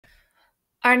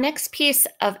Our next piece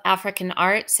of African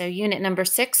art, so unit number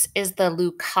 6, is the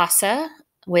Lukasa,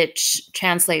 which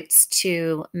translates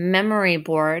to memory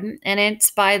board, and it's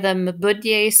by the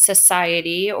Mabudye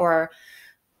Society, or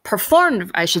performed,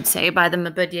 I should say, by the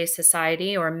Mabudye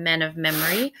Society, or Men of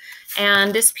Memory.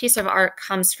 And this piece of art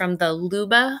comes from the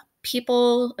Luba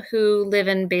people who live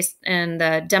in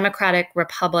the Democratic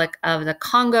Republic of the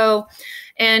Congo.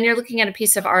 And you're looking at a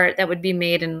piece of art that would be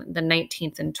made in the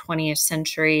 19th and 20th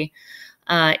century.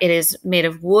 It is made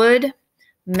of wood,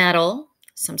 metal,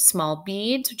 some small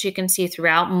beads, which you can see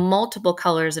throughout, multiple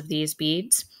colors of these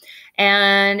beads.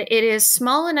 And it is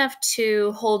small enough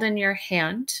to hold in your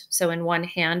hand, so in one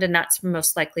hand, and that's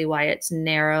most likely why it's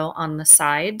narrow on the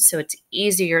side, so it's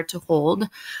easier to hold.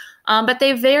 But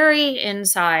they vary in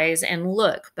size and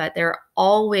look, but they're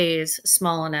always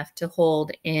small enough to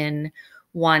hold in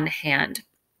one hand.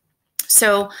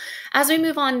 So as we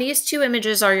move on, these two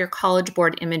images are your College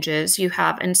Board images. You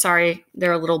have, and sorry,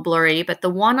 they're a little blurry, but the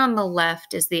one on the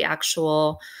left is the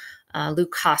actual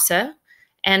Lukasa.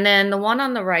 And then the one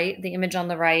on the right, the image on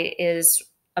the right, is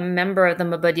a member of the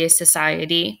Mabudye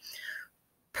Society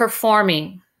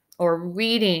performing or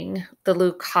reading the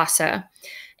Lukasa.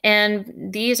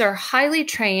 And these are highly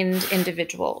trained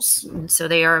individuals. And so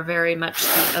they are very much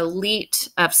the elite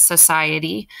of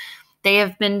society. They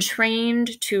have been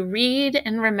trained to read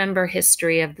and remember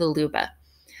history of the Luba.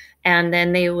 And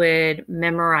then they would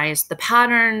memorize the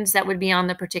patterns that would be on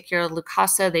the particular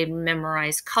Lukasa. They'd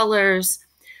memorize colors,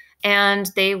 and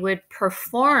they would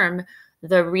perform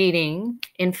the reading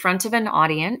in front of an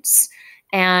audience.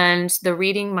 And the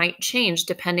reading might change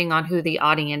depending on who the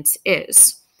audience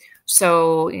is.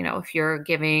 So, if you're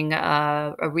giving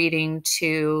a reading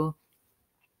to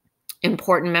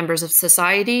important members of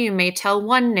society, you may tell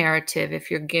one narrative.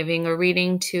 If you're giving a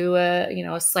reading to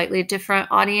a slightly different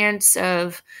audience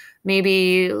of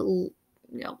maybe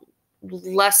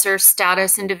lesser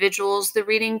status individuals, the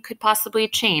reading could possibly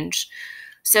change.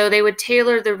 So they would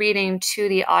tailor the reading to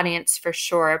the audience for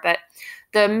sure. But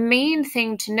the main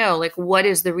thing to know, like what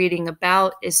is the reading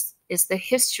about, is the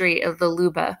history of the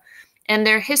Luba. And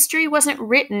their history wasn't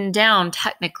written down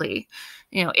technically.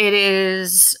 It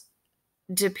is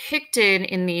depicted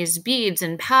in these beads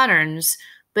and patterns,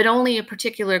 but only a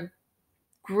particular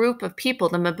group of people,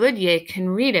 the Mabudye, can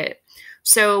read it.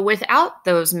 So without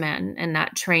those men and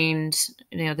that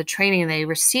the training they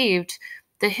received,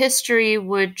 the history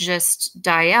would just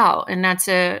die out. And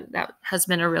that has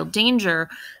been a real danger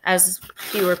as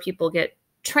fewer people get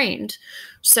trained.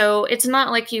 So it's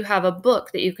not like you have a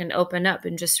book that you can open up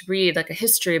and just read, like a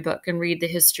history book, and read the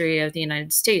history of the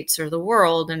United States or the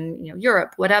world and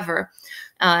Europe, whatever.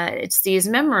 It's these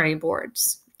memory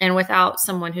boards. And without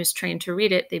someone who's trained to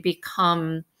read it, they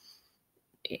become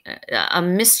a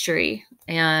mystery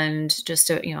and just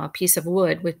a piece of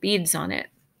wood with beads on it.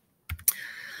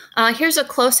 Here's a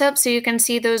close-up so you can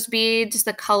see those beads.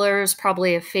 The colors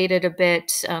probably have faded a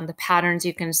bit. The patterns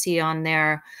you can see on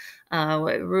there,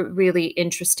 really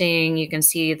interesting. You can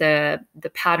see the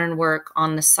pattern work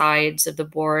on the sides of the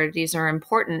board. These are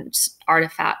important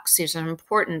artifacts. These are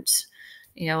important,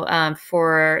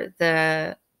 for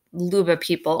the Luba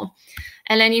people.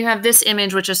 And then you have this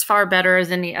image, which is far better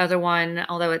than the other one.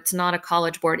 Although it's not a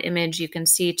College Board image, you can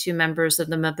see two members of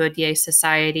the Mabudye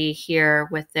Society here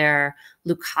with their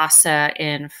Lukasa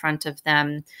in front of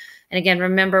them. And again,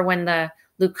 remember, when the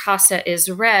Lukasa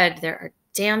is read, there are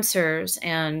dancers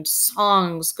and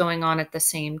songs going on at the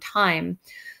same time.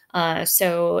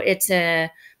 So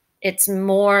it's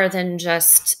more than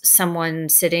just someone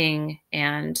sitting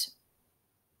and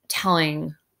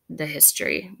telling the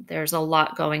history. There's a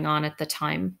lot going on at the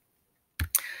time.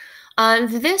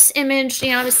 This image,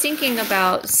 I was thinking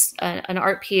about an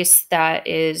art piece that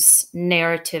is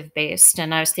narrative based,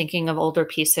 and I was thinking of older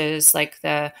pieces like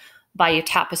the Bayeux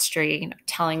Tapestry,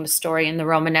 telling the story in the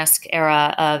Romanesque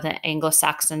era of the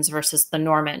Anglo-Saxons versus the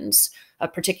Normans, a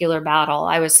particular battle.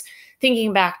 I was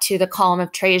thinking back to the Column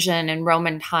of Trajan in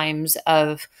Roman times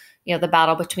of the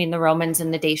battle between the Romans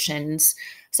and the Dacians.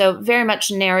 So very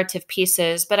much narrative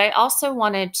pieces, but I also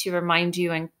wanted to remind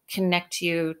you and connect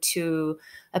you to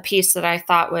a piece that I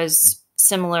thought was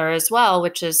similar as well,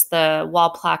 which is the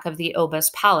wall plaque of the Oba's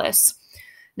Palace.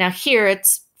 Now here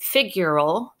it's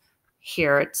figural,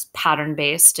 here it's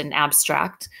pattern-based and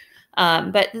abstract,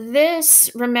 but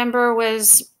this, remember,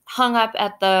 was hung up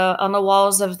on the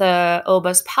walls of the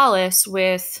Oba's Palace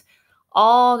with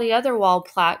all the other wall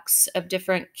plaques of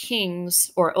different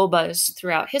kings or Obas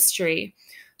throughout history.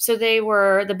 So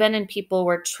the Benin people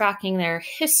were tracking their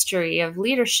history of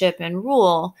leadership and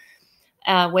rule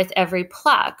with every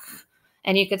plaque.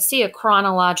 And you could see a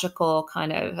chronological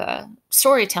kind of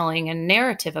storytelling and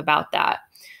narrative about that.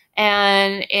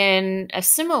 And in a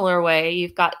similar way,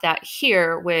 you've got that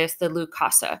here with the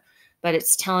Lukasa, but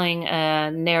it's telling a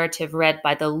narrative read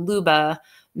by the Luba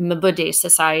Mabudde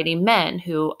Society men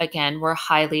who, again, were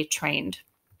highly trained.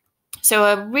 So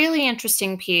a really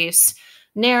interesting piece,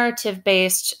 narrative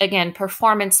based, again,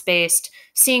 performance based.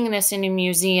 Seeing this in a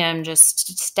museum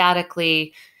just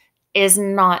statically is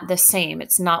not the same.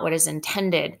 It's not what is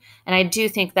intended. And I do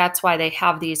think that's why they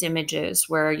have these images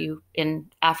where you, in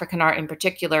African art in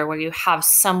particular, where you have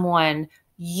someone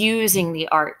using the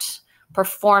art,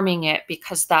 performing it,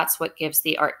 because that's what gives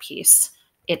the art piece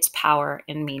its power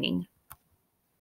and meaning.